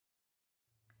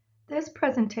This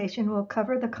presentation will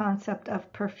cover the concept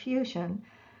of perfusion.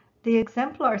 The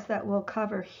exemplars that we'll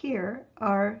cover here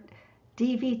are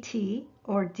DVT,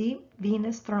 or deep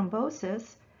venous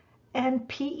thrombosis, and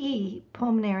PE,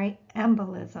 pulmonary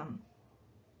embolism.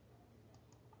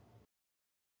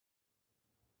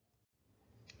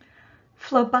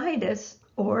 Phlebitis,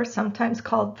 or sometimes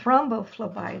called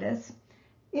thrombophlebitis,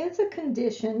 is a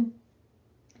condition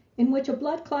in which a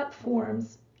blood clot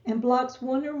forms and blocks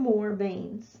one or more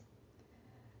veins.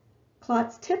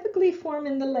 Clots typically form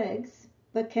in the legs,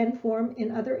 but can form in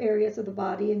other areas of the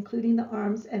body, including the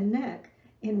arms and neck,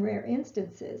 in rare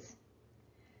instances.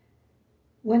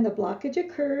 When the blockage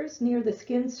occurs near the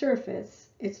skin surface,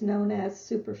 it's known as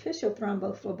superficial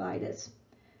thrombophlebitis.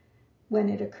 When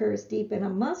it occurs deep in a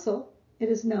muscle, it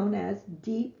is known as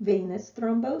deep venous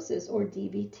thrombosis, or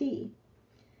DVT.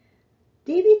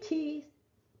 DVT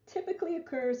typically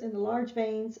occurs in the large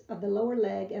veins of the lower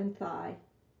leg and thigh.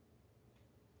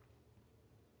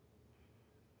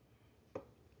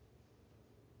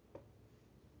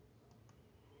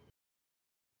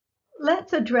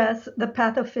 Let's address the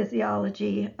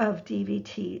pathophysiology of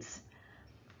DVTs.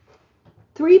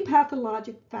 Three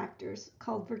pathologic factors,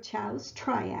 called Virchow's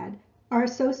triad, are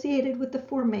associated with the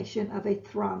formation of a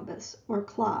thrombus, or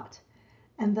clot,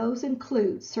 and those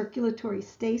include circulatory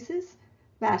stasis,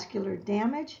 vascular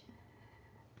damage,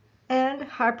 and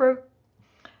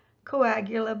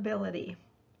hypercoagulability.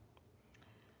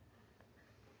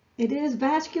 It is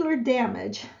vascular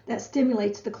damage that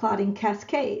stimulates the clotting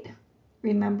cascade.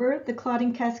 Remember, the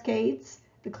clotting cascades,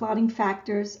 the clotting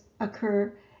factors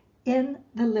occur in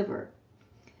the liver.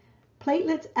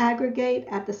 Platelets aggregate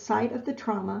at the site of the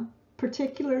trauma,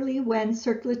 particularly when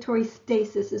circulatory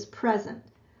stasis is present.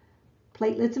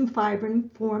 Platelets and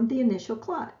fibrin form the initial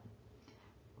clot.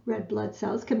 Red blood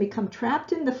cells can become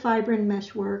trapped in the fibrin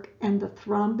meshwork, and the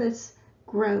thrombus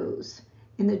grows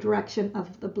in the direction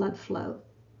of the blood flow.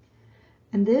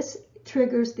 And this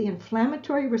triggers the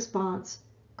inflammatory response,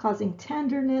 causing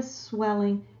tenderness,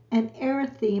 swelling, and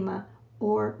erythema,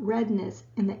 or redness,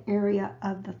 in the area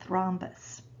of the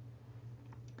thrombus.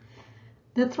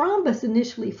 The thrombus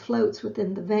initially floats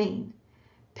within the vein.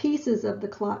 Pieces of the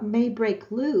clot may break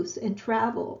loose and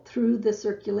travel through the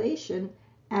circulation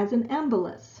as an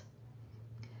embolus.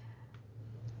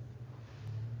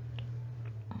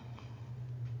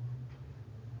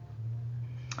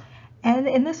 And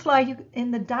in this slide, in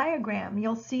the diagram,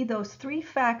 you'll see those three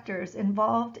factors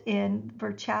involved in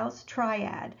Virchow's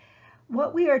triad.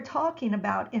 What we are talking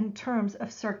about in terms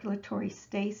of circulatory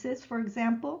stasis, for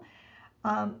example,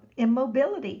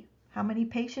 immobility. How many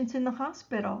patients in the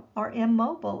hospital are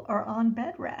immobile or on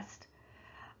bed rest?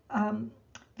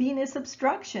 Venous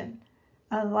obstruction.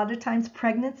 A lot of times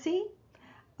pregnancy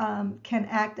can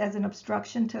act as an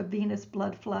obstruction to venous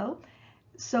blood flow.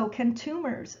 So can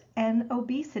tumors and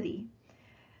obesity.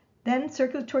 Then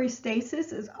circulatory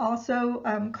stasis is also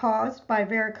caused by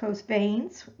varicose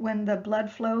veins when the blood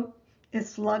flow is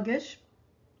sluggish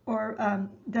or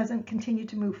doesn't continue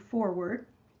to move forward.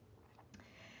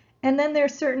 And then there are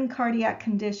certain cardiac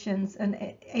conditions, an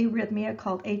arrhythmia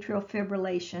called atrial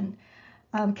fibrillation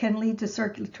can lead to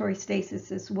circulatory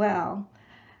stasis as well.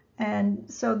 And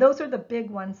so those are the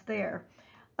big ones there.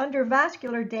 Under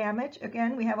vascular damage,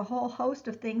 again, we have a whole host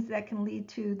of things that can lead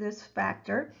to this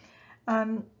factor,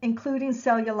 including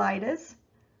cellulitis,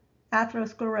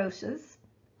 atherosclerosis,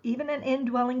 even an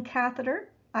indwelling catheter,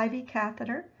 IV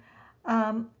catheter,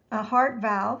 a heart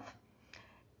valve,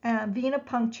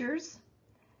 venipunctures,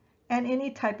 and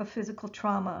any type of physical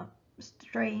trauma,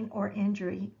 strain, or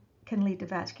injury can lead to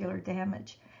vascular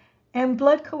damage. And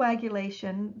blood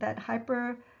coagulation, that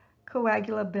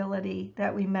hypercoagulability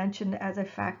that we mentioned as a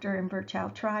factor in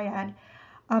Virchow triad,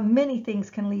 many things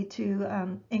can lead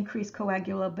to increased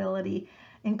coagulability,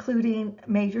 including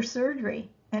major surgery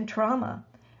and trauma,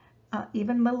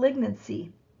 even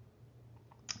malignancy.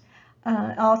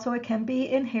 Also, it can be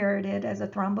inherited as a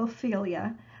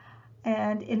thrombophilia,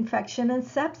 and infection and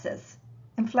sepsis,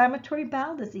 inflammatory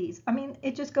bowel disease. I mean,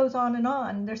 it just goes on and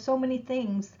on. There's so many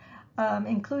things,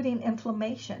 including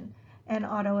inflammation and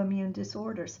autoimmune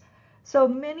disorders. So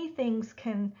many things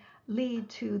can lead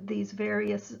to these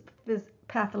various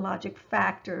pathologic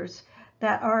factors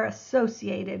that are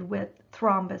associated with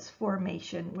thrombus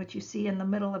formation, which you see in the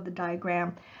middle of the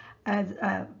diagram as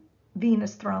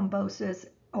venous thrombosis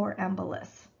or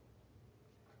embolus.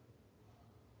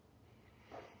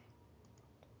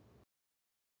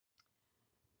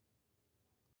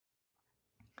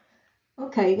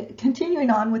 Okay,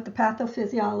 continuing on with the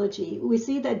pathophysiology, we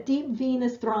see that deep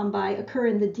venous thrombi occur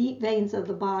in the deep veins of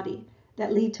the body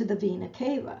that lead to the vena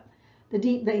cava. The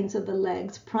deep veins of the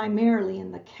legs, primarily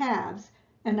in the calves,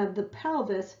 and of the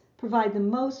pelvis provide the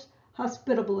most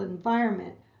hospitable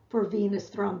environment for venous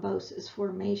thrombosis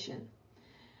formation.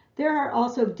 There are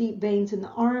also deep veins in the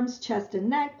arms, chest, and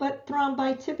neck, but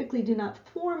thrombi typically do not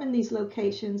form in these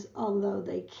locations, although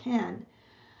they can.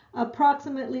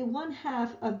 Approximately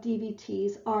 1/2 of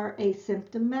DVTs are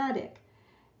asymptomatic.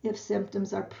 If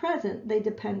symptoms are present, they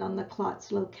depend on the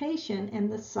clot's location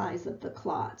and the size of the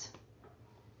clot.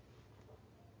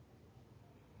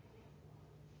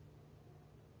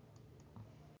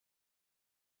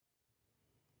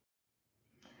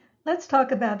 Let's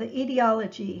talk about the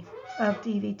etiology of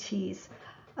DVTs.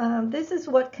 This is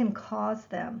what can cause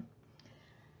them.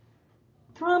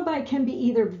 Thrombi can be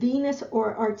either venous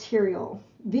or arterial.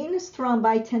 Venous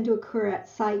thrombi tend to occur at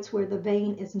sites where the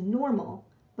vein is normal,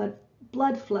 but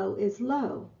blood flow is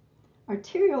low.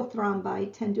 Arterial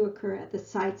thrombi tend to occur at the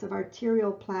sites of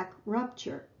arterial plaque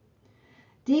rupture.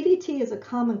 DVT is a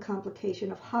common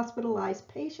complication of hospitalized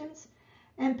patients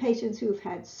and patients who have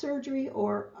had surgery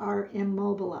or are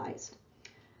immobilized.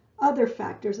 Other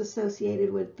factors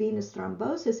associated with venous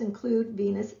thrombosis include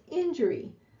venous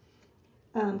injury,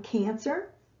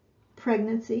 cancer,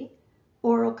 pregnancy,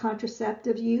 oral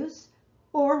contraceptive use,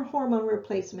 or hormone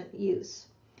replacement use,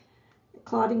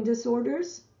 clotting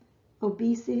disorders,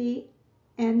 obesity,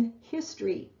 and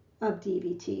history of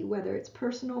DVT, whether it's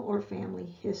personal or family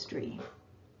history.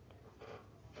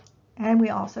 And we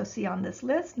also see on this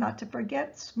list, not to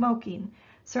forget, smoking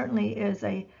certainly is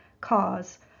a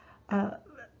cause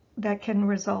that can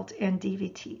result in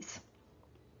DVTs.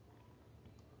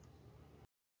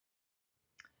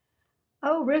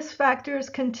 Risk factors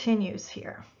continues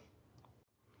here.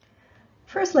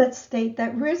 First, let's state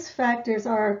that risk factors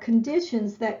are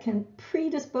conditions that can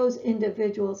predispose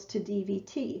individuals to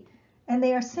DVT, and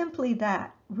they are simply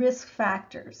that, risk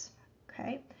factors,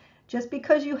 okay? Just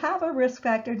because you have a risk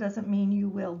factor doesn't mean you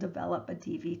will develop a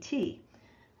DVT.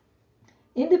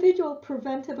 Individual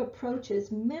preventive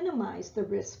approaches minimize the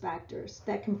risk factors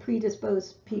that can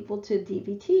predispose people to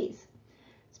DVTs.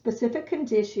 Specific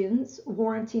conditions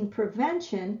warranting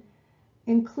prevention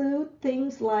include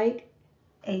things like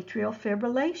atrial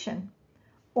fibrillation,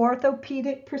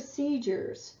 orthopedic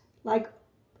procedures like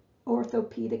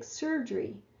orthopedic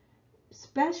surgery,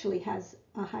 especially has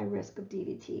a high risk of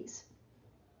DVTs.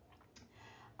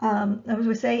 As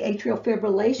we say, atrial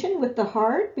fibrillation with the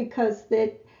heart, because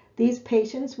these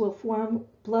patients will form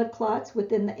blood clots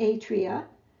within the atria,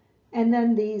 and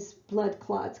then these blood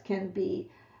clots can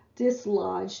be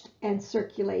dislodged and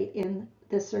circulate in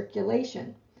the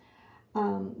circulation.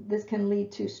 This can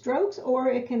lead to strokes, or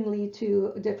it can lead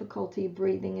to difficulty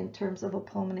breathing in terms of a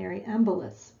pulmonary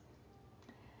embolus.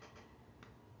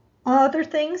 Other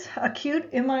things,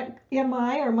 acute MI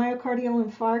or myocardial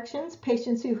infarctions.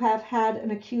 Patients who have had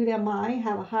an acute MI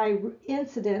have a high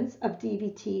incidence of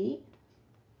DVT.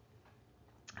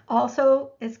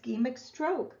 Also, ischemic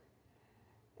stroke.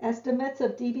 Estimates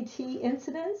of DVT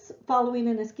incidence following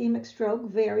an ischemic stroke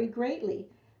vary greatly,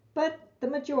 but the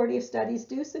majority of studies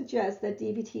do suggest that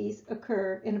DVTs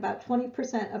occur in about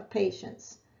 20% of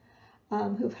patients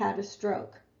who've had a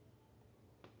stroke.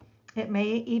 It may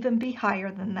even be higher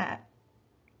than that.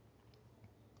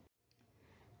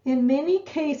 In many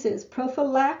cases,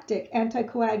 prophylactic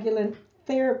anticoagulant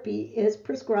therapy is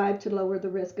prescribed to lower the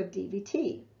risk of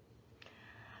DVT.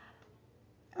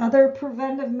 Other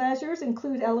preventive measures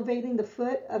include elevating the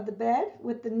foot of the bed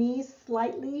with the knees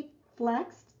slightly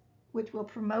flexed, which will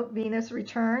promote venous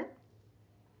return.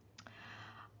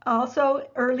 Also,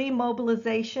 early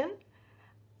mobilization,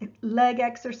 leg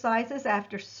exercises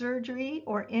after surgery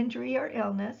or injury or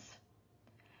illness.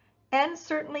 And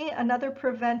certainly another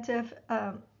preventive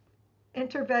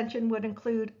intervention would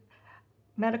include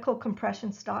medical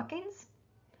compression stockings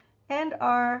and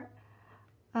our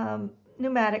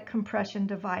pneumatic compression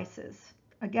devices.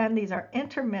 Again, these are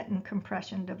intermittent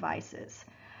compression devices.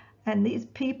 And these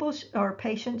people or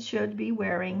patients should be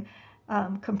wearing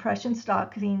compression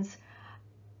stockings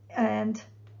and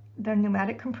their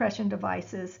pneumatic compression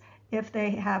devices if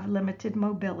they have limited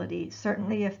mobility,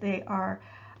 certainly if they are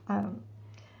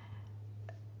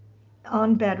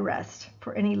on bed rest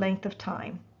for any length of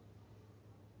time.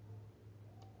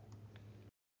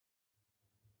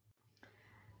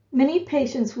 Many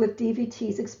patients with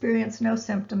DVTs experience no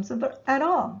symptoms at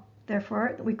all.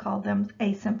 Therefore, we call them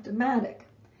asymptomatic.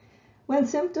 When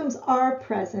symptoms are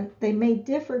present, they may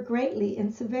differ greatly in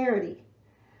severity.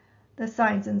 The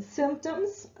signs and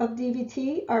symptoms of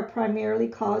DVT are primarily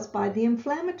caused by the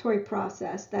inflammatory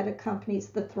process that accompanies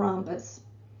the thrombus.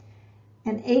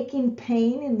 An aching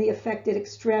pain in the affected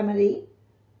extremity,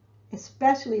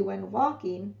 especially when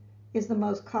walking, is the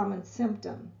most common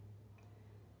symptom.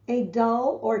 A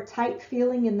dull or tight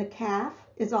feeling in the calf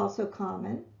is also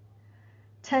common.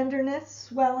 Tenderness,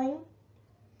 swelling,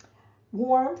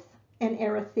 warmth, and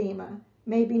erythema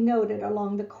may be noted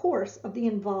along the course of the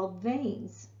involved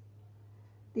veins.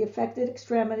 The affected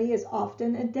extremity is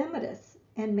often edematous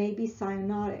and may be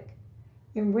cyanotic.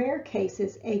 In rare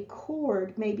cases, a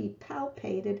cord may be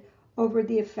palpated over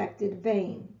the affected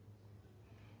vein.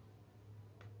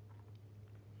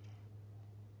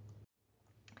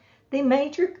 The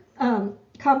major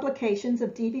complications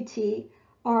of DVT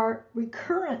are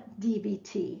recurrent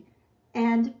DVT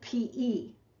and PE.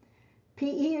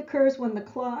 PE occurs when the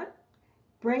clot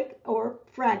or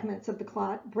fragments of the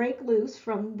clot break loose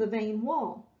from the vein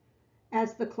wall.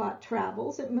 As the clot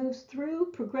travels, it moves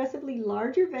through progressively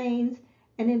larger veins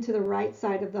and into the right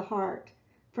side of the heart.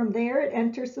 From there, it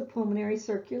enters the pulmonary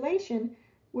circulation,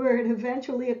 where it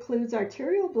eventually occludes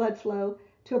arterial blood flow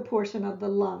to a portion of the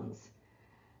lungs.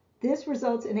 This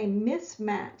results in a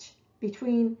mismatch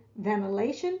between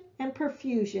ventilation and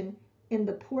perfusion in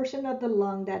the portion of the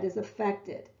lung that is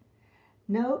affected.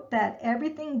 Note that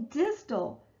everything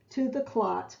distal to the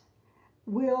clot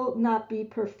will not be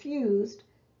perfused,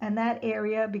 and that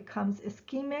area becomes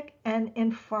ischemic and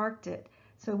infarcted.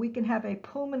 So we can have a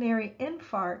pulmonary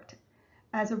infarct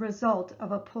as a result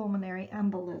of a pulmonary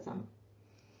embolism.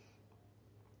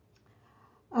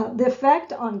 The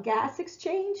effect on gas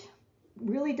exchange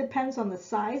really depends on the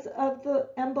size of the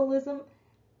embolism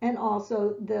and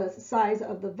also the size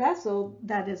of the vessel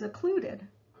that is occluded.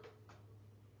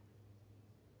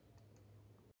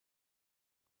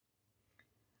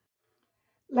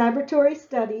 Laboratory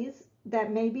studies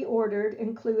that may be ordered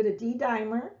include a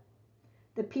D-dimer,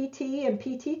 the PT and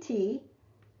PTT,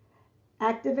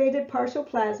 activated partial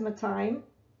plasma time,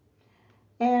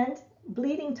 and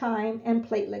bleeding time and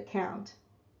platelet count.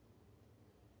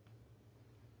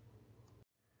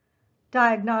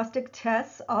 Diagnostic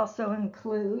tests also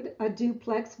include a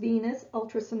duplex venous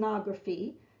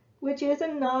ultrasonography, which is a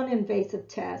non-invasive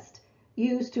test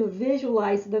used to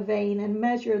visualize the vein and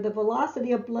measure the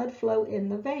velocity of blood flow in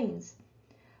the veins.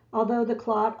 Although the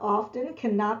clot often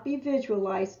cannot be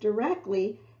visualized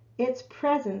directly, its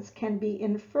presence can be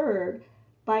inferred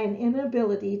by an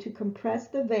inability to compress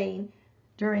the vein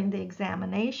during the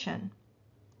examination.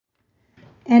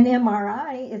 An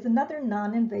MRI is another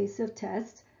non-invasive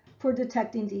test for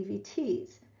detecting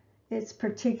DVTs. It's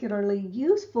particularly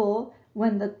useful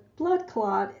when the blood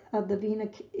clot of the vena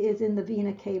is in the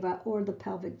vena cava or the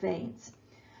pelvic veins.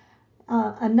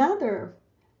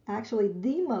 Actually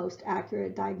the most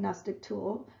accurate diagnostic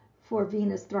tool for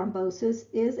venous thrombosis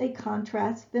is a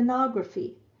contrast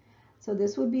venography. So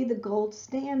this would be the gold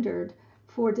standard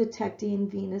for detecting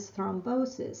venous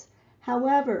thrombosis.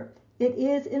 However, it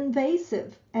is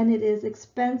invasive and it is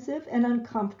expensive and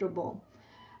uncomfortable.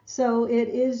 So it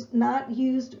is not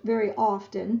used very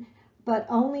often, but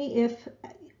only if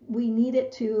we need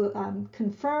it to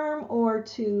confirm or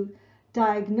to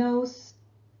diagnose,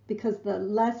 because the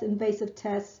less invasive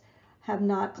tests have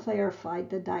not clarified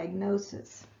the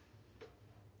diagnosis.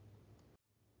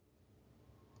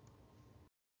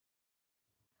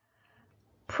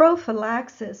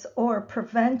 Prophylaxis or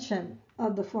prevention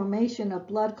of the formation of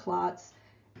blood clots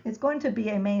is going to be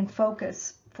a main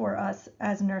focus for us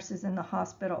as nurses in the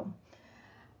hospital.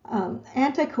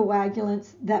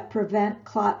 Anticoagulants that prevent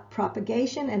clot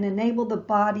propagation and enable the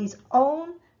body's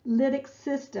own lytic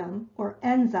system or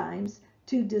enzymes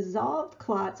to dissolve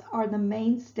clots are the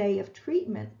mainstay of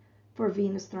treatment for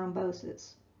venous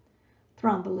thrombosis.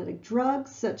 Thrombolytic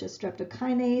drugs such as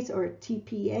streptokinase or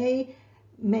TPA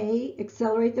may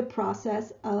accelerate the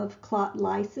process of clot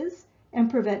lysis and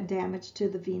prevent damage to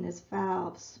the venous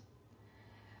valves.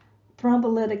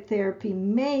 Thrombolytic therapy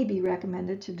may be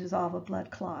recommended to dissolve a blood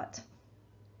clot.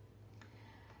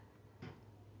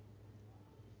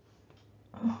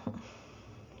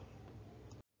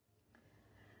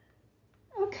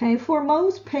 Okay, for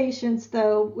most patients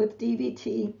though with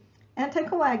DVT,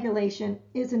 anticoagulation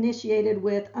is initiated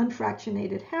with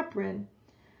unfractionated heparin,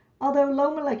 although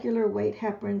low molecular weight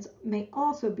heparins may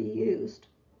also be used.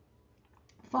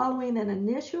 Following an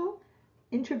initial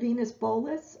intravenous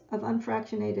bolus of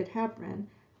unfractionated heparin,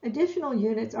 additional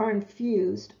units are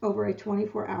infused over a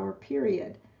 24-hour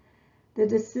period.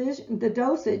 The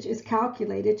dosage is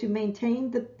calculated to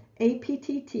maintain the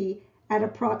APTT at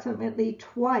approximately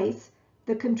twice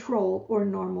the control or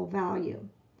normal value.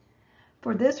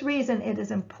 For this reason, it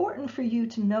is important for you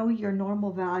to know your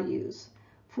normal values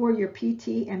for your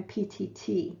PT and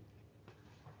PTT.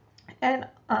 And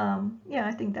yeah,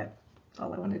 I think that's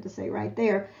all I wanted to say right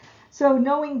there. So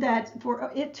knowing that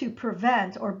for it to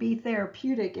prevent or be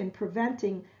therapeutic in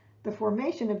preventing the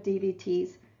formation of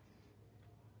DVTs,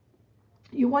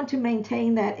 you want to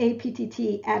maintain that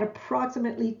APTT at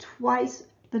approximately twice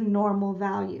the normal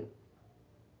value.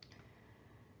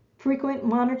 Frequent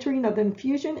monitoring of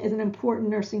infusion is an important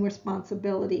nursing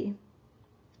responsibility.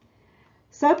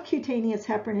 Subcutaneous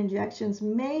heparin injections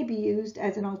may be used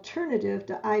as an alternative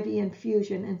to IV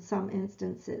infusion in some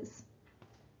instances.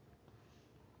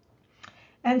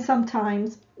 And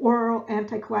sometimes oral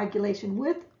anticoagulation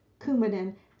with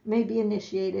Coumadin may be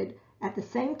initiated at the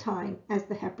same time as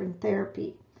the heparin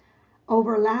therapy.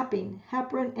 Overlapping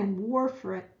heparin and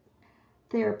warfarin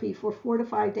therapy for 4 to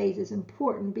 5 days is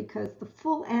important because the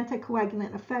full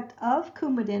anticoagulant effect of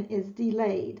Coumadin is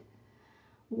delayed.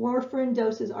 Warfarin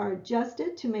doses are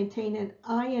adjusted to maintain an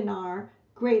INR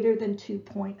greater than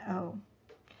 2.0.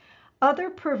 Other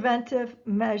preventive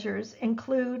measures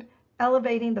include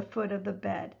elevating the foot of the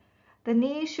bed. The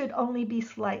knee should only be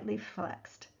slightly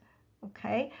flexed.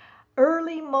 Okay?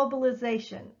 Early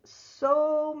mobilization.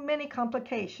 So many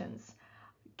complications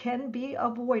can be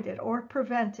avoided or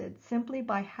prevented simply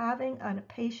by having a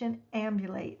patient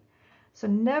ambulate. So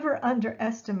never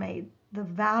underestimate the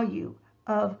value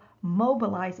of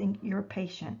mobilizing your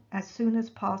patient as soon as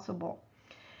possible.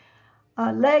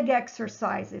 Leg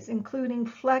exercises, including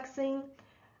flexing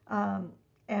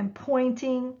and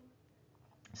pointing,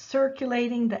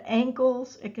 circulating the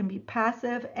ankles. It can be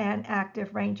passive and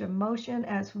active range of motion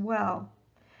as well.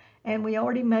 And we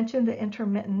already mentioned the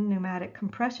intermittent pneumatic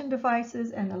compression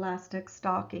devices and elastic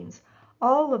stockings.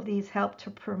 All of these help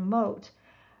to promote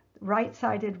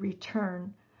right-sided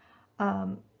return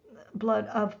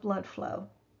blood flow.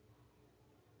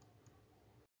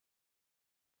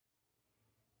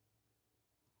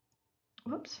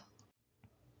 Whoops.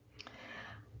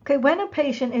 Okay, when a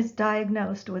patient is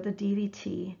diagnosed with a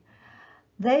DVT,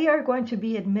 they are going to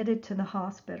be admitted to the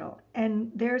hospital,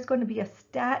 and there's going to be a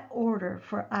stat order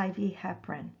for IV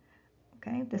heparin.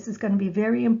 Okay, this is going to be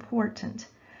very important.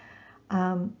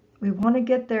 We want to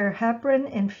get their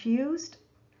heparin infused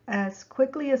as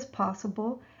quickly as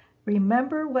possible.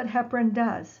 Remember what heparin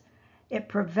does. It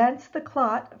prevents the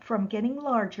clot from getting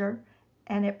larger,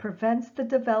 and it prevents the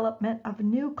development of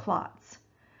new clots.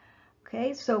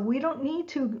 Okay, so we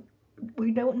do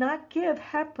not give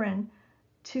heparin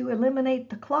to eliminate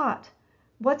the clot.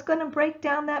 What's going to break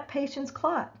down that patient's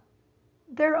clot?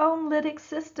 Their own lytic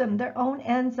system, their own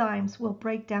enzymes will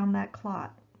break down that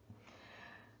clot.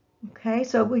 Okay,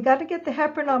 so we got to get the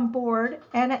heparin on board,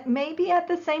 and maybe at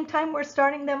the same time we're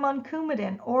starting them on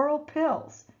Coumadin, oral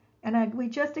pills. And we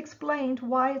just explained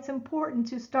why it's important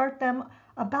to start them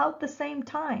about the same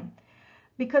time.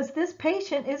 Because this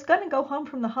patient is going to go home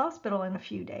from the hospital in a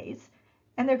few days,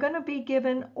 and they're going to be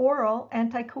given oral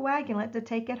anticoagulant to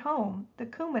take at home, the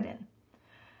Coumadin.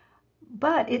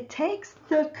 But it takes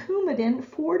the Coumadin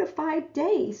 4 to 5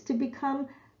 days to become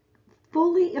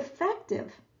fully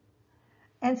effective.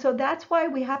 And so that's why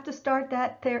we have to start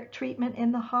that treatment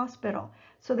in the hospital,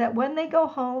 so that when they go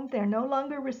home, they're no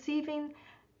longer receiving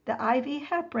the IV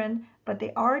heparin, but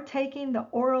they are taking the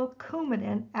oral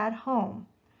Coumadin at home.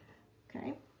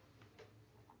 Okay.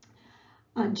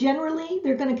 Generally,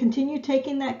 they're going to continue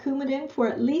taking that Coumadin for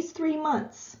at least 3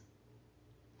 months.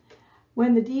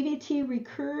 When the DVT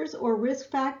recurs or risk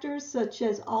factors such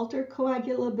as altered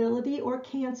coagulability or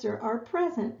cancer are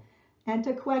present,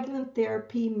 anticoagulant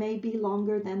therapy may be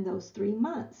longer than those 3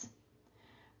 months.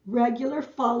 Regular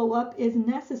follow-up is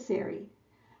necessary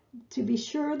to be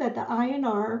sure that the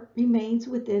INR remains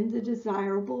within the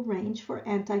desirable range for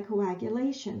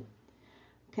anticoagulation.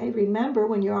 Okay, remember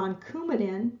when you're on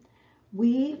Coumadin,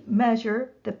 we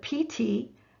measure the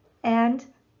PT and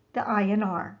the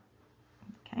INR.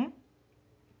 Okay.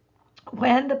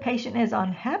 When the patient is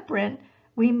on heparin,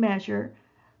 we measure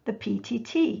the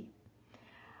PTT.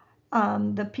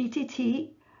 The PTT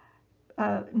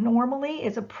normally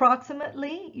is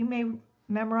approximately, you may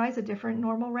memorize a different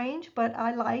normal range, but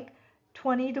I like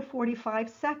 20 to 45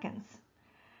 seconds.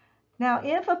 Now,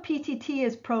 if a PTT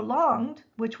is prolonged,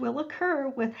 which will occur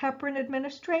with heparin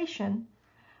administration,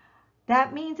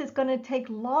 that means it's going to take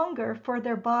longer for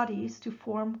their bodies to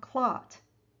form clot.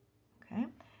 Okay?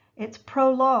 It's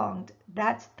prolonged.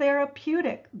 That's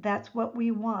therapeutic. That's what we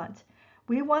want.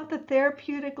 We want the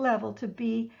therapeutic level to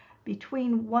be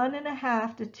between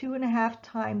 1.5 to 2.5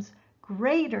 times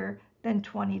greater than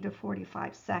 20 to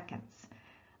 45 seconds.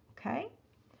 Okay?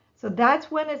 So that's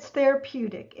when it's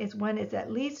therapeutic, is when it's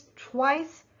at least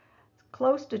twice,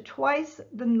 close to twice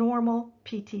the normal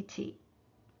PTT.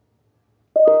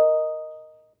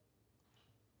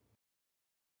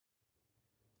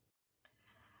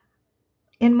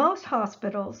 In most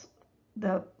hospitals,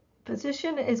 the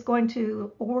physician is going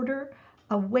to order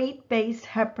a weight-based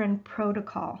heparin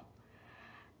protocol.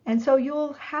 And so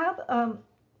you'll have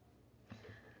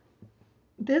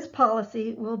this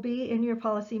policy will be in your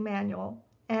policy manual,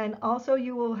 and also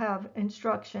you will have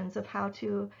instructions of how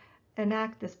to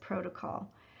enact this protocol,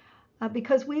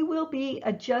 because we will be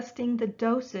adjusting the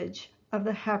dosage of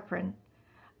the heparin.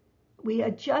 We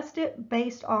adjust it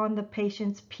based on the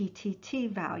patient's PTT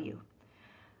value.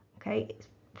 Okay,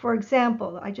 for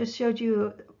example, I just showed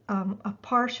you a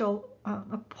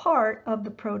part of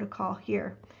the protocol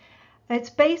here.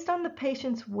 It's based on the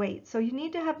patient's weight, so you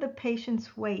need to have the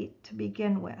patient's weight to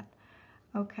begin with,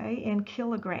 okay, in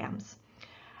kilograms.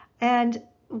 And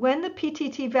when the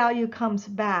PTT value comes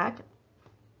back,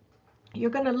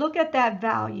 you're going to look at that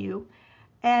value,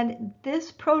 and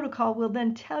this protocol will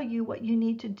then tell you what you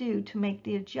need to do to make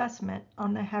the adjustment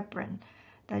on the heparin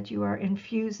that you are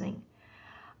infusing.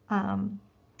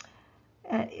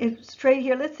 If straight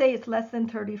here, let's say it's less than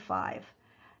 35.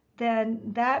 Then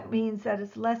that means that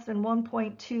it's less than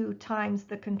 1.2 times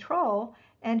the control.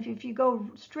 And if you go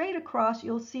straight across,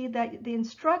 you'll see that the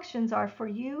instructions are for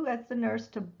you as the nurse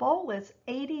to bolus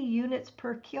 80 units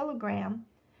per kilogram,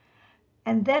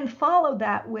 and then follow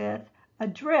that with a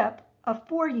drip of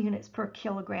 4 units per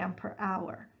kilogram per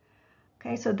hour.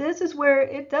 Okay, so this is where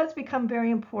it does become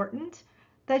very important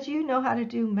that you know how to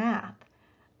do math.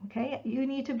 Okay, you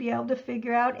need to be able to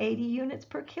figure out 80 units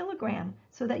per kilogram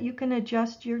so that you can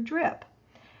adjust your drip.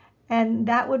 And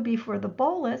that would be for the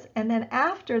bolus. And then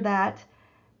after that,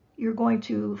 you're going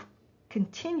to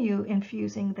continue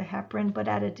infusing the heparin, but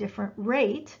at a different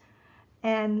rate.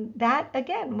 And that,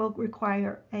 again, will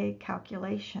require a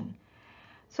calculation.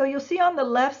 So you'll see on the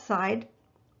left side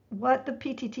what the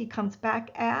PTT comes back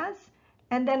as,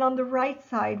 and then on the right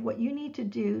side, what you need to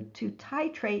do to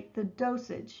titrate the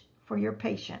dosage for your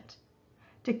patient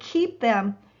to keep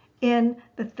them in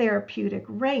the therapeutic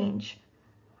range.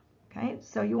 Okay,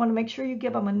 so you want to make sure you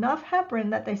give them enough heparin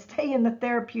that they stay in the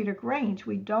therapeutic range.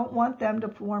 We don't want them to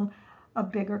form a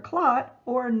bigger clot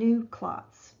or new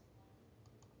clots.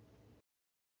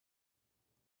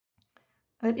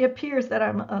 It appears that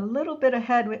I'm a little bit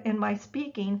ahead in my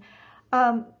speaking.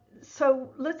 So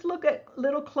let's look a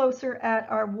little closer at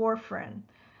our warfarin.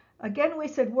 Again, we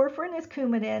said warfarin is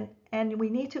Coumadin, and we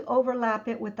need to overlap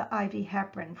it with the IV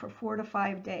heparin for 4 to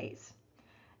 5 days.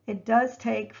 It does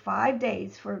take 5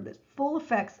 days for the full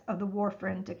effects of the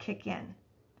warfarin to kick in.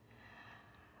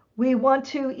 We want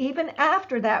to, even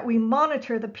after that, we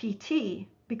monitor the PT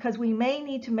because we may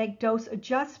need to make dose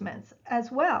adjustments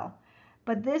as well.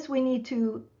 But this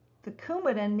the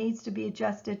Coumadin needs to be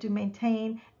adjusted to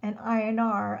maintain an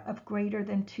INR of greater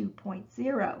than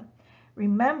 2.0.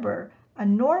 Remember, a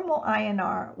normal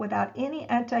INR without any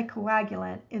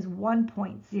anticoagulant is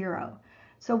 1.0.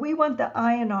 So we want the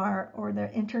INR, or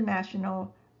the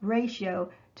international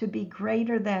ratio, to be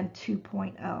greater than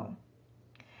 2.0.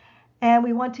 And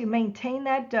we want to maintain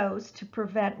that dose to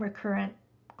prevent recurrent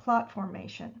clot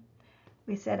formation.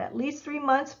 We said at least 3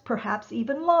 months, perhaps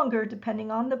even longer,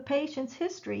 depending on the patient's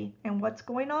history and what's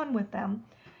going on with them.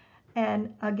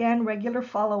 And again, regular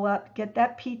follow-up, get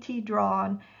that PT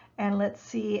drawn, and let's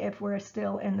see if we're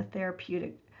still in the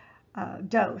therapeutic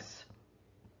dose.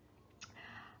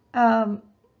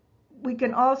 We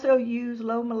can also use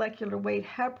low molecular weight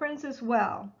heparins as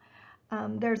well.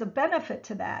 There's a benefit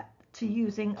to that, to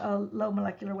using low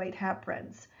molecular weight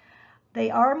heparins. They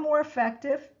are more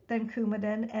effective than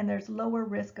Coumadin, and there's lower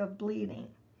risk of bleeding.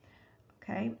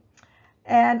 Okay,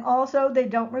 and also they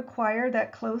don't require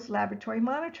that close laboratory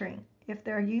monitoring. If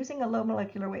they're using a low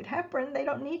molecular weight heparin, they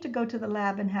don't need to go to the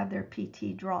lab and have their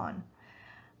PT drawn.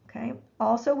 Okay,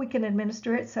 also we can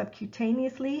administer it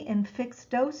subcutaneously in fixed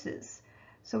doses,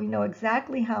 so we know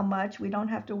exactly how much. We don't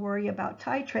have to worry about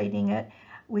titrating it.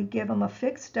 We give them a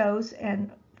fixed dose,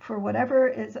 and for whatever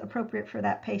is appropriate for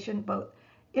that patient, both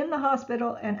in the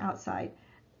hospital and outside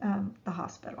the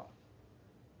hospital.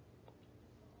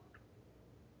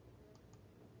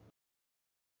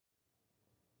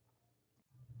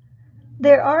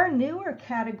 There are newer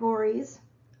categories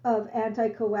of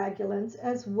anticoagulants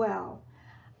as well,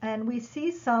 and we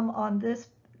see some on this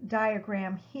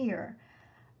diagram here.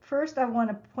 First, I want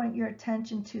to point your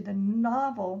attention to the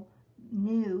novel,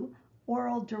 new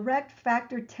oral direct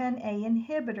factor 10A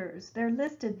inhibitors. They're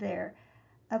listed there.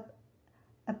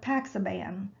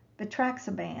 Apixaban,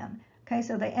 Vitraxaban. Okay,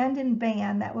 so they end in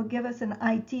ban. That will give us an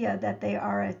idea that they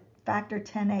are a factor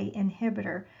 10A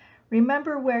inhibitor.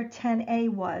 Remember where 10A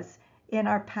was in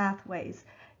our pathways,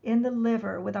 in the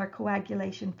liver with our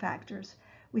coagulation factors.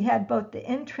 we had both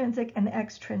the intrinsic and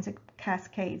extrinsic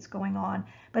cascades going on,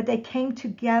 but they came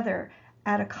together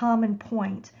at a common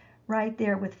point right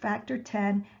there with factor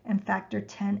 10 and factor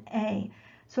 10A.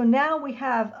 So now we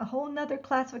have a whole nother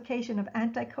classification of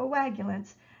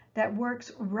anticoagulants that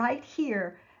works right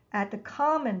here at the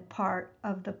common part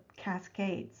of the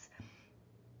cascades.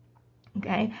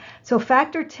 Okay, so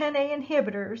factor 10A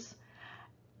inhibitors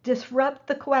disrupt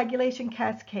the coagulation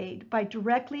cascade by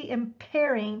directly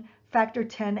impairing factor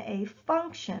 10A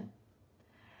function.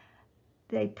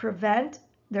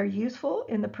 They're useful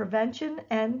in the prevention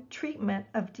and treatment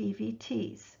of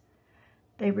DVTs.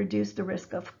 They reduce the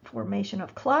risk of formation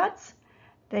of clots.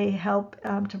 They help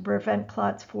to prevent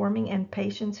clots forming in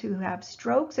patients who have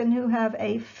strokes and who have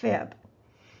AFib.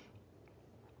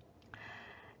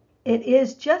 It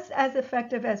is just as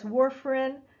effective as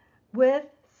warfarin with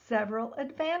several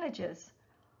advantages.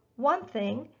 One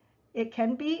thing, it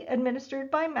can be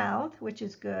administered by mouth, which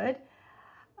is good.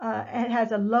 It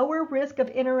has a lower risk of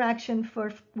interaction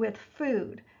with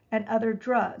food and other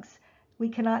drugs. We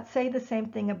cannot say the same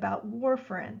thing about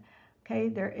warfarin. Okay,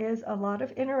 there is a lot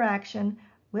of interaction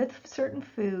with certain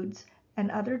foods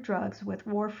and other drugs with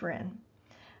warfarin.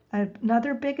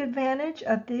 Another big advantage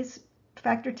of these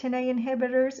factor 10A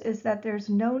inhibitors is that there's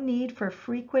no need for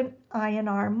frequent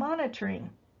INR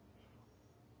monitoring.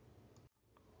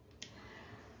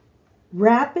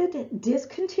 Rapid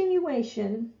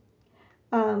discontinuation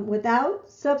without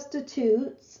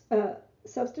substitution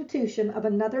of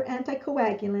another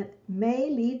anticoagulant may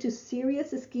lead to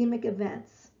serious ischemic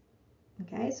events.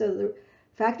 Okay, so the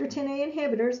factor 10A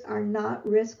inhibitors are not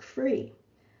risk-free.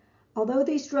 Although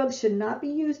these drugs should not be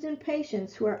used in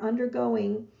patients who are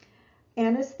undergoing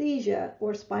anesthesia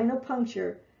or spinal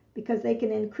puncture because they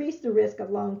can increase the risk of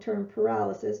long-term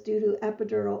paralysis due to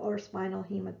epidural or spinal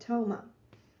hematoma.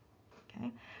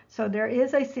 Okay, so there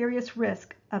is a serious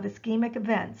risk of ischemic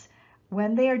events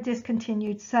when they are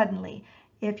discontinued suddenly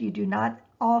if you do not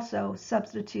also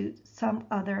substitute some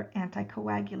other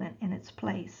anticoagulant in its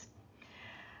place.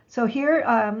 So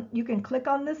here you can click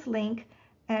on this link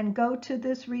and go to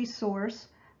this resource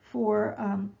for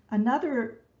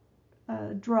another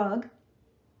drug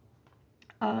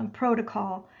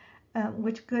protocol,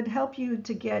 which could help you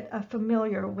to get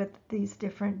familiar with these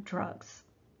different drugs.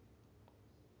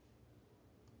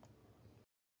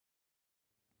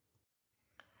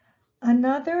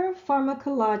 Another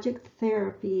pharmacologic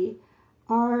therapy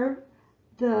are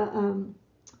the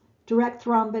direct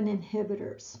thrombin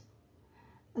inhibitors.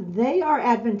 They are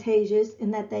advantageous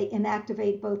in that they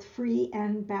inactivate both free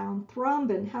and bound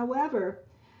thrombin. However,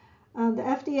 the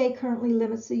FDA currently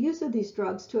limits the use of these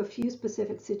drugs to a few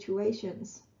specific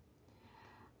situations.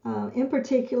 In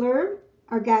particular,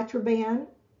 argatroban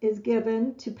is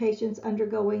given to patients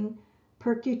undergoing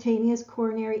percutaneous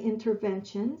coronary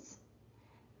interventions.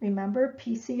 Remember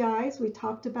PCIs, we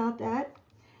talked about that,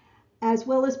 as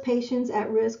well as patients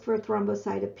at risk for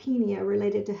thrombocytopenia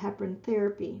related to heparin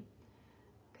therapy.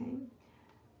 Okay.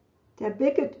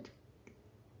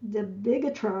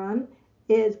 Dabigatran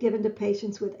is given to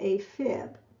patients with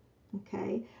AFib.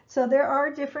 Okay, so there are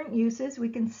different uses. We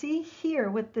can see here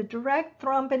with the direct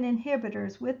thrombin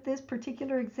inhibitors, with this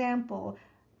particular example,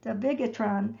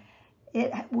 dabigatran,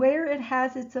 where it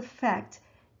has its effect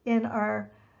in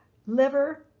our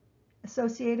liver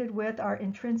associated with our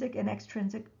intrinsic and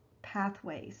extrinsic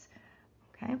pathways.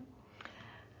 Okay.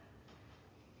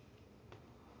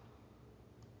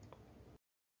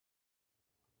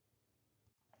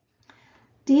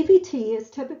 DVT is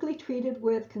typically treated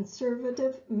with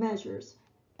conservative measures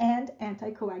and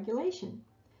anticoagulation.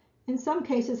 In some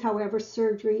cases, however,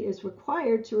 surgery is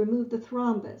required to remove the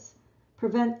thrombus,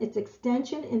 prevent its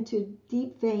extension into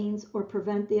deep veins, or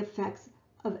prevent the effects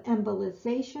of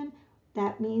embolization.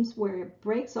 That means where it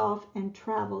breaks off and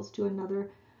travels to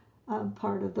another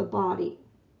part of the body.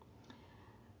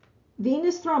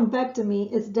 Venous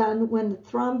thrombectomy is done when the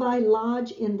thrombi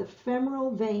lodge in the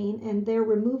femoral vein, and their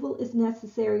removal is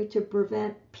necessary to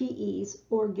prevent PEs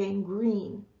or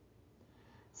gangrene.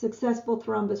 Successful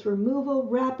thrombus removal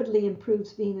rapidly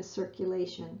improves venous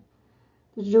circulation.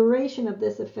 The duration of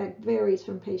this effect varies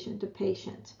from patient to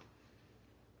patient.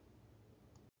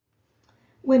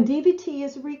 When DVT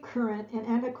is recurrent and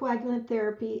anticoagulant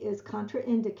therapy is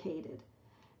contraindicated,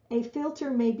 a filter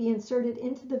may be inserted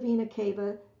into the vena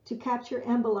cava to capture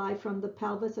emboli from the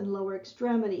pelvis and lower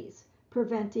extremities,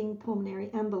 preventing pulmonary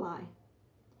emboli.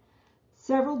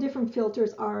 Several different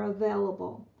filters are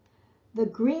available. The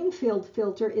Greenfield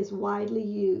filter is widely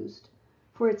used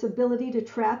for its ability to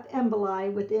trap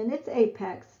emboli within its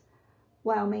apex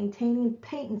while maintaining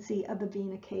patency of the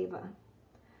vena cava.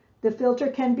 The filter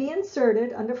can be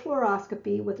inserted under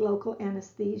fluoroscopy with local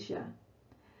anesthesia.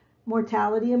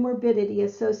 Mortality and morbidity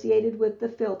associated with the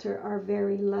filter are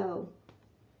very low.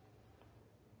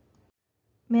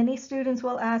 Many students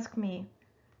will ask me,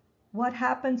 what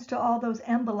happens to all those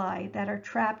emboli that are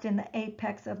trapped in the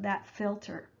apex of that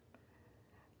filter?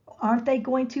 Aren't they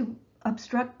going to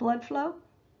obstruct blood flow?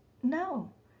 No,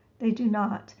 they do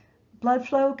not. Blood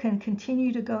flow can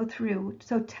continue to go through.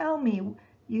 So tell me,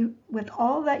 with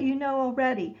all that you know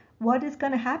already, what is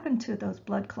going to happen to those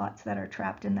blood clots that are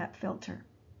trapped in that filter?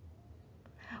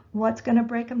 What's going to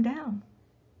break them down?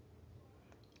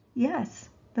 Yes,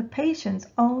 the patient's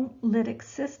own lytic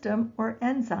system or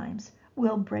enzymes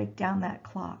will break down that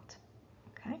clot.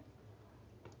 Okay.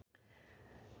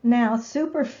 Now,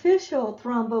 superficial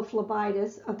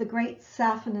thrombophlebitis of the great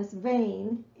saphenous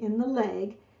vein in the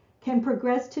leg can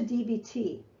progress to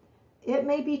DVT. It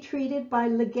may be treated by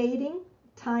ligating,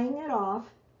 tying it off,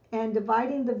 and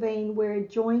dividing the vein where it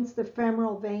joins the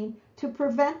femoral vein to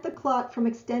prevent the clot from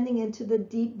extending into the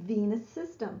deep venous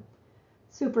system.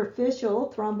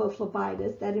 Superficial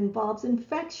thrombophlebitis that involves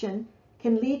infection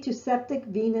can lead to septic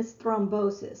venous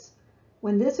thrombosis.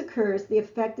 When this occurs, the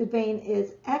affected vein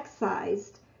is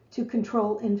excised to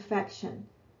control infection.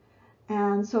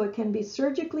 And so it can be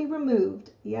surgically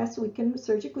removed. Yes, we can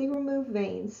surgically remove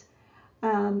veins.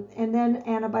 And then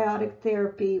antibiotic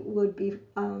therapy would be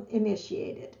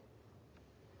initiated.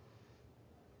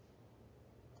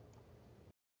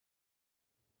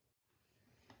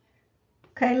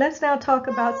 Okay, let's now talk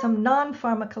about some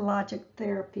non-pharmacologic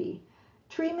therapy.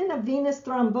 Treatment of venous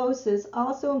thrombosis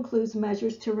also includes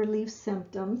measures to relieve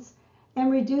symptoms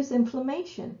and reduce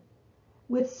inflammation.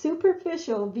 With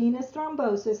superficial venous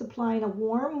thrombosis, applying a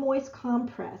warm, moist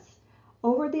compress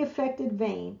over the affected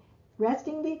vein,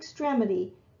 resting the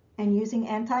extremity, and using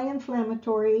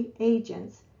anti-inflammatory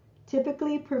agents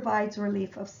typically provides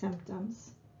relief of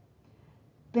symptoms.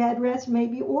 Bed rest may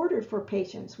be ordered for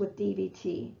patients with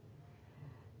DVT.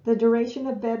 The duration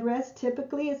of bed rest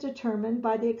typically is determined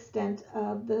by the extent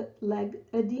of the leg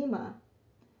edema.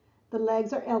 The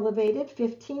legs are elevated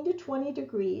 15 to 20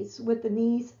 degrees with the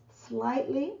knees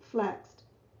slightly flexed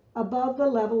above the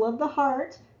level of the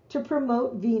heart to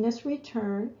promote venous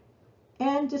return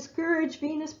and discourage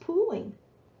venous pooling.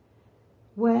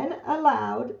 When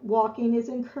allowed, walking is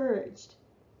encouraged,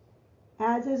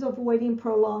 as is avoiding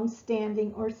prolonged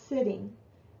standing or sitting.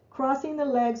 Crossing the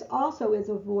legs also is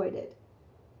avoided,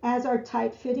 as are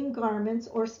tight-fitting garments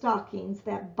or stockings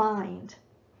that bind.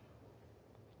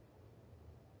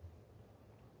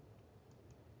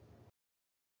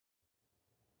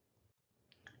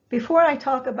 Before I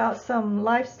talk about some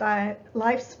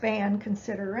lifespan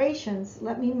considerations,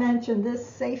 let me mention this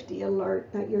safety alert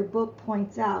that your book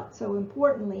points out so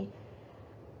importantly,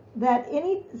 that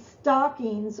any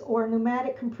stockings or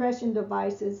pneumatic compression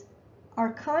devices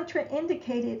are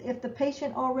contraindicated if the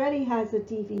patient already has a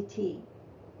DVT.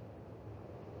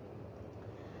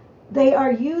 They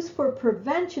are used for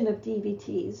prevention of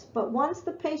DVTs, but once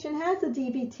the patient has a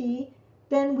DVT,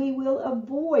 then we will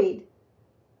avoid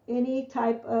any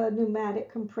type of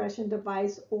pneumatic compression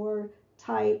device or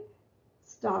tight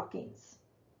stockings.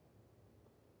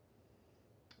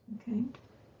 Okay.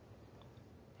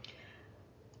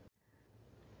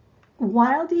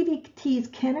 While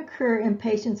DVTs can occur in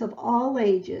patients of all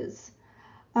ages,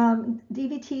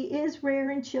 DVT is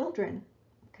rare in children.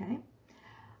 Okay.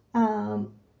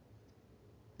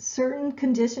 Certain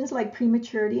conditions like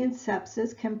prematurity and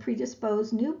sepsis can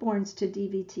predispose newborns to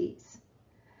DVTs.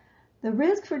 The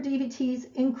risk for DVTs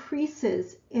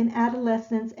increases in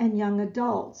adolescents and young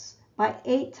adults by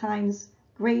 8 times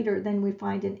greater than we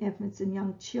find in infants and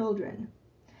young children.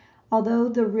 Although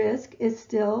the risk is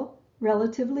still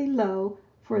relatively low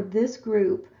for this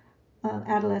group,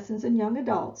 adolescents and young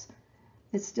adults,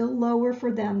 it's still lower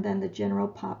for them than the general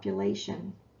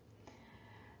population.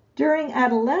 During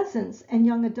adolescence and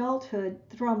young adulthood,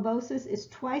 thrombosis is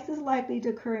twice as likely to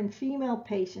occur in female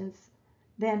patients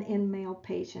than in male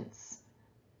patients.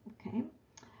 Okay.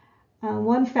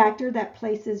 One factor that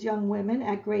places young women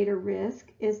at greater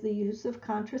risk is the use of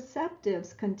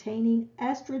contraceptives containing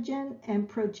estrogen and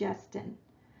progestin,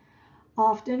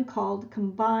 often called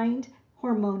combined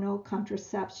hormonal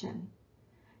contraception.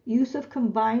 Use of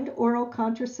combined oral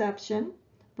contraception,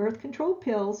 birth control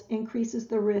pills, increases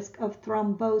the risk of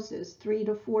thrombosis 3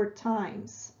 to 4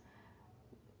 times,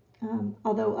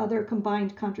 although other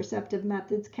combined contraceptive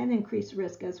methods can increase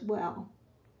risk as well.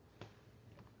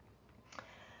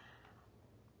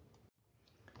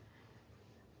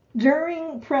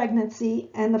 During pregnancy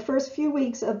and the first few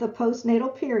weeks of the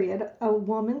postnatal period, a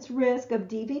woman's risk of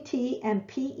DVT and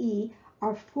PE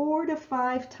are 4 to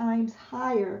 5 times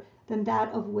higher than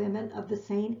that of women of the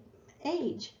same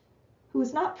age who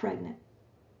is not pregnant.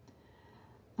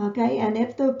 Okay, and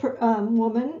if the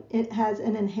woman has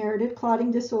an inherited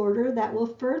clotting disorder, that will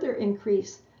further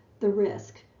increase the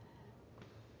risk.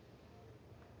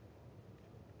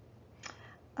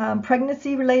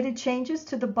 Pregnancy-related changes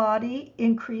to the body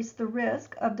increase the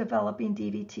risk of developing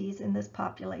DVTs in this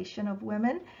population of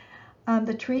women.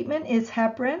 The treatment is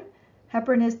heparin.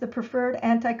 Heparin is the preferred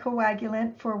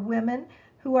anticoagulant for women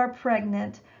who are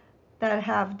pregnant that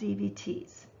have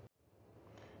DVTs.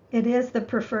 It is the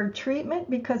preferred treatment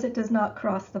because it does not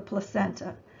cross the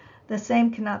placenta. The same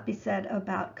cannot be said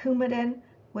about Coumadin,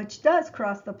 which does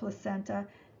cross the placenta,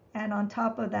 and on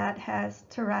top of that has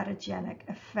teratogenic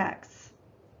effects.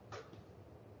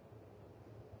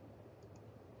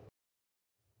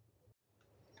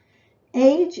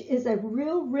 Age is a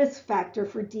real risk factor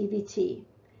for DVT,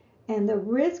 and the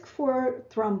risk for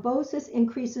thrombosis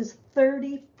increases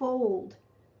 30-fold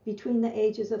between the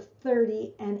ages of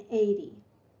 30 and 80.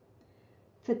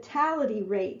 Fatality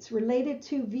rates related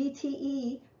to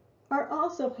VTE are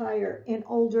also higher in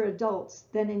older adults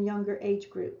than in younger age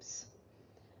groups.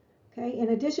 Okay, in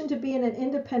addition to being an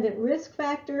independent risk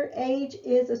factor, age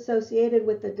is associated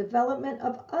with the development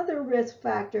of other risk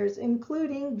factors,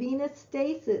 including venous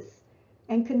stasis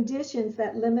and conditions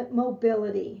that limit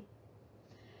mobility.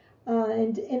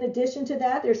 And in addition to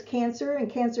that, there's cancer and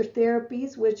cancer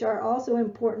therapies, which are also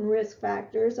important risk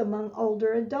factors among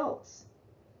older adults.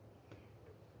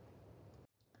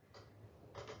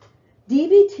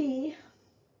 DVT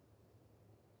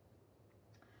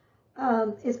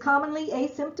is commonly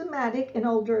asymptomatic in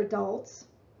older adults.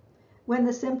 When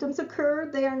the symptoms occur,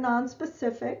 they are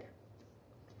nonspecific.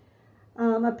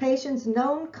 A patient's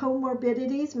known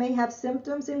comorbidities may have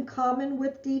symptoms in common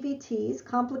with DVTs,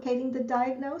 complicating the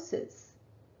diagnosis.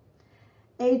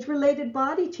 Age-related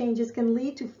body changes can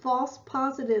lead to false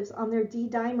positives on their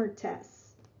D-dimer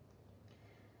tests.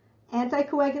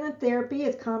 Anticoagulant therapy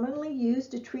is commonly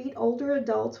used to treat older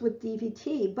adults with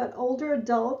DVT, but older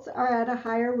adults are at a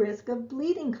higher risk of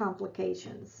bleeding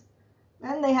complications,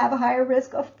 and they have a higher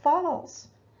risk of falls.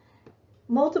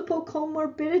 Multiple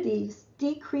comorbidities,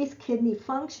 decreased kidney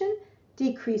function,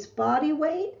 decreased body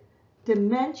weight,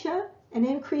 dementia, and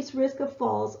increased risk of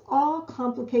falls all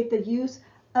complicate the use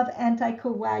of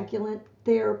anticoagulant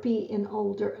therapy in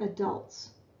older adults.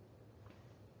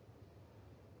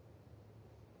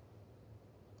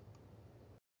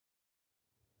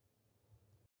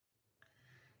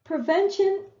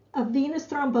 Prevention of venous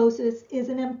thrombosis is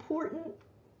an important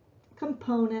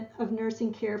component of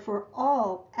nursing care for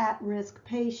all at-risk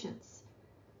patients.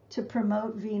 To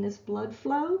promote venous blood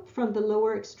flow from the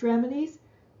lower extremities,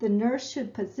 the nurse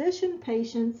should position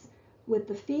patients with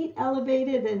the feet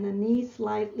elevated and the knees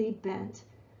slightly bent.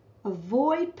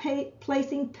 Avoid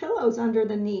placing pillows under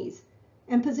the knees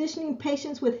and positioning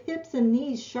patients with hips and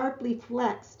knees sharply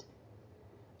flexed.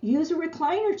 Use a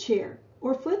recliner chair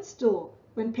or footstool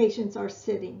when patients are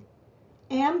sitting.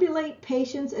 Ambulate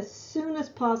patients as soon as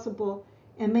possible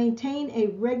and maintain a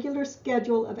regular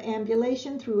schedule of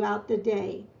ambulation throughout the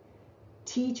day.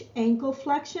 Teach ankle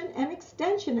flexion and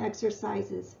extension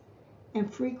exercises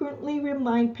and frequently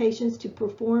remind patients to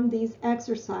perform these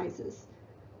exercises.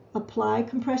 Apply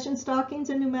compression stockings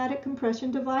and pneumatic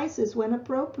compression devices when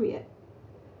appropriate.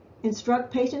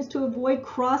 Instruct patients to avoid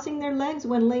crossing their legs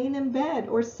when laying in bed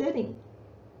or sitting.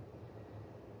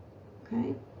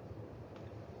 Okay.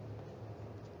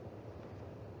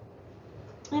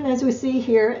 And as we see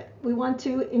here, we want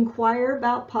to inquire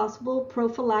about possible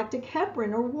prophylactic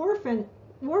heparin or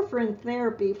warfarin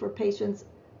therapy for patients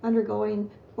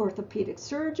undergoing orthopedic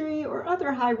surgery or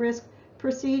other high-risk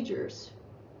procedures.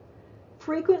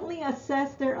 Frequently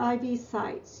assess their IV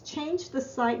sites. Change the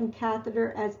site and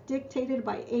catheter as dictated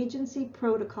by agency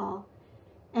protocol,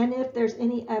 and if there's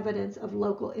any evidence of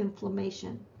local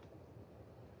inflammation.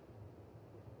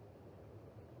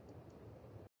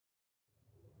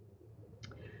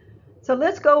 So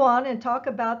let's go on and talk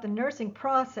about the nursing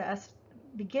process,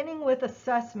 beginning with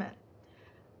assessment.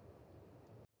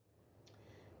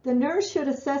 The nurse should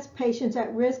assess patients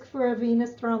at risk for a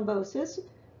venous thrombosis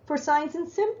for signs and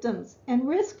symptoms and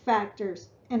risk factors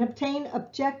and obtain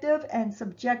objective and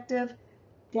subjective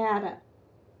data.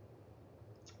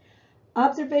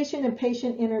 Observation and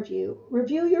patient interview.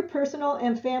 Review your personal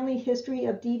and family history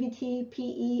of DVT,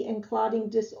 PE, and clotting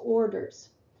disorders.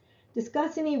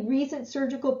 Discuss any recent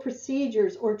surgical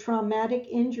procedures or traumatic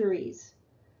injuries.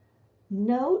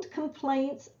 Note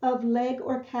complaints of leg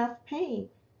or calf pain,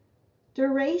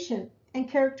 duration and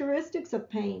characteristics of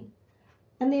pain,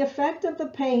 and the effect of the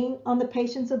pain on the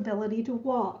patient's ability to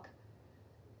walk.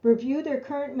 Review their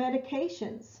current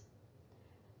medications.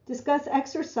 Discuss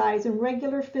exercise and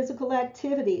regular physical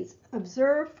activities.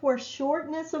 Observe for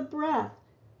shortness of breath,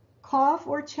 cough,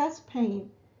 or chest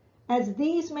pain, as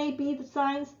these may be the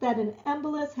signs that an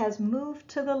embolus has moved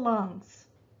to the lungs.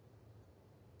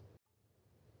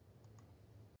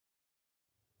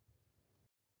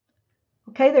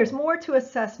 Okay, there's more to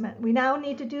assessment. We now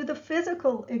need to do the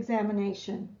physical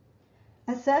examination.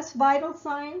 Assess vital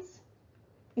signs,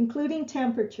 including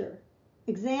temperature.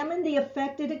 Examine the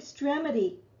affected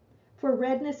extremity for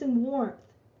redness and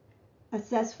warmth.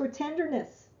 Assess for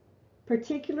tenderness,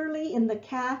 particularly in the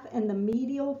calf and the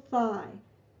medial thigh.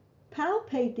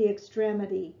 Palpate the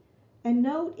extremity and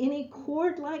note any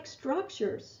cord-like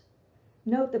structures.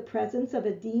 Note the presence of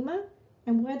edema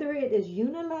and whether it is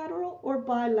unilateral or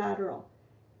bilateral.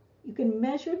 You can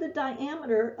measure the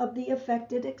diameter of the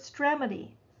affected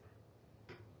extremity.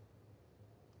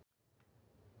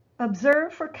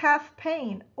 Observe for calf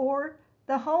pain or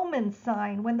the Holman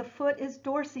sign when the foot is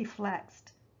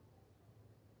dorsiflexed.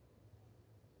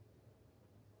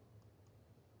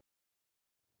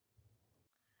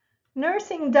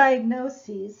 Nursing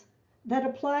diagnoses that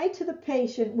apply to the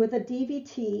patient with a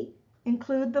DVT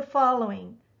include the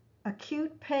following: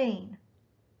 acute pain,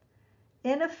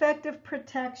 ineffective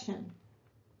protection,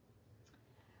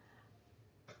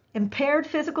 impaired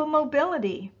physical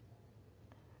mobility,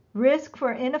 risk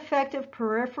for ineffective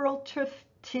peripheral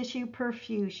tissue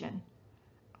perfusion.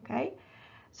 Okay,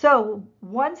 so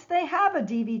once they have a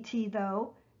DVT,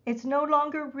 though, it's no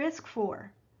longer risk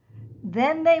for.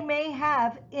 Then they may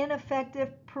have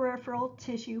ineffective peripheral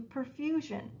tissue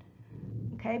perfusion.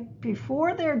 Okay,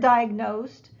 before they're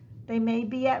diagnosed, they may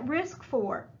be at risk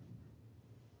for.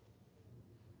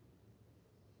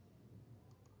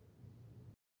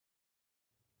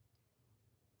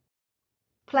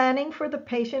 Planning for the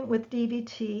patient with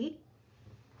DVT,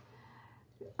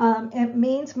 it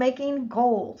means making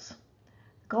goals.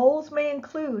 Goals may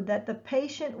include that the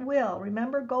patient will.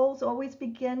 Remember, goals always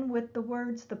begin with the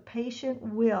words "the patient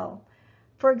will."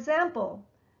 For example,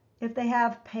 if they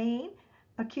have pain,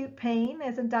 acute pain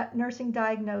as a nursing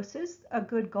diagnosis, a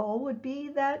good goal would be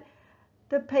that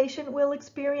the patient will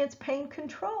experience pain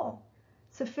control,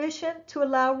 sufficient to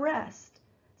allow rest,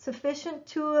 sufficient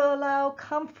to allow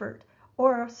comfort,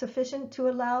 or sufficient to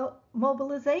allow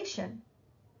mobilization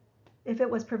if it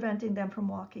was preventing them from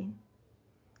walking.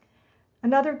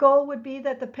 Another goal would be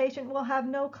that the patient will have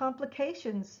no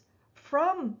complications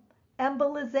from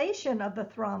embolization of the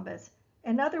thrombus.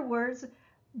 In other words,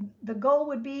 the goal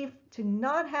would be to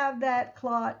not have that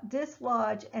clot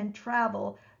dislodge and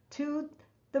travel to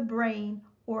the brain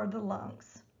or the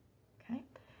lungs. Okay?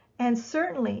 And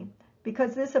certainly,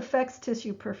 because this affects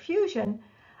tissue perfusion,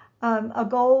 a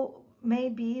goal may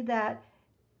be that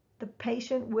the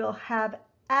patient will have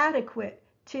adequate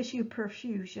tissue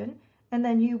perfusion, and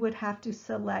then you would have to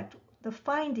select the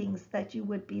findings that you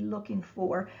would be looking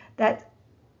for that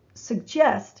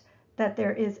suggest that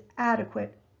there is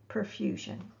adequate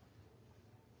perfusion.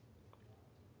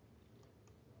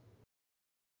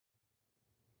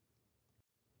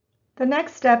 The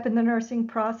next step in the nursing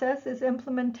process is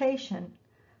implementation.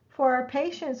 For our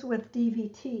patients with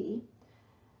DVT,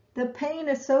 the pain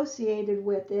associated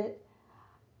with it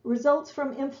results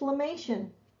from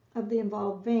inflammation of the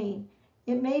involved vein.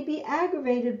 It may be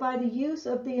aggravated by the use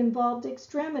of the involved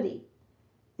extremity.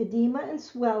 Edema and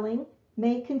swelling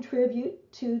may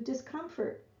contribute to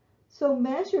discomfort. So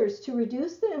measures to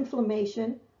reduce the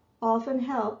inflammation often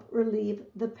help relieve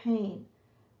the pain.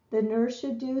 The nurse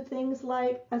should do things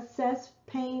like assess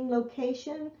pain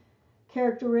location,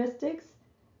 characteristics,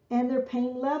 and their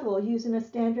pain level using a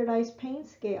standardized pain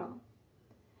scale.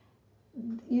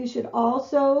 You should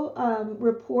also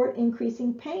report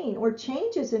increasing pain or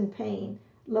changes in pain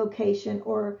location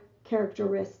or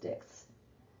characteristics.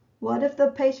 What if the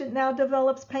patient now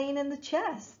develops pain in the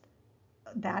chest?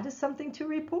 That is something to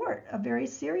report, a very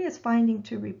serious finding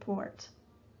to report.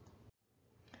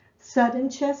 Sudden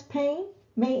chest pain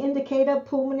may indicate a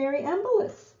pulmonary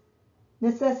embolus,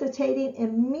 necessitating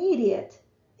immediate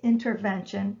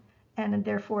intervention, and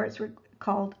therefore it's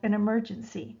called an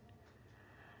emergency.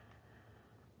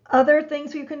 Other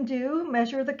things you can do: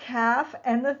 measure the calf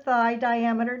and the thigh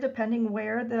diameter depending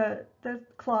where the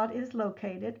clot is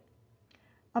located.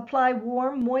 Apply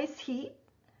warm, moist heat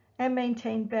and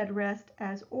maintain bed rest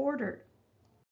as ordered.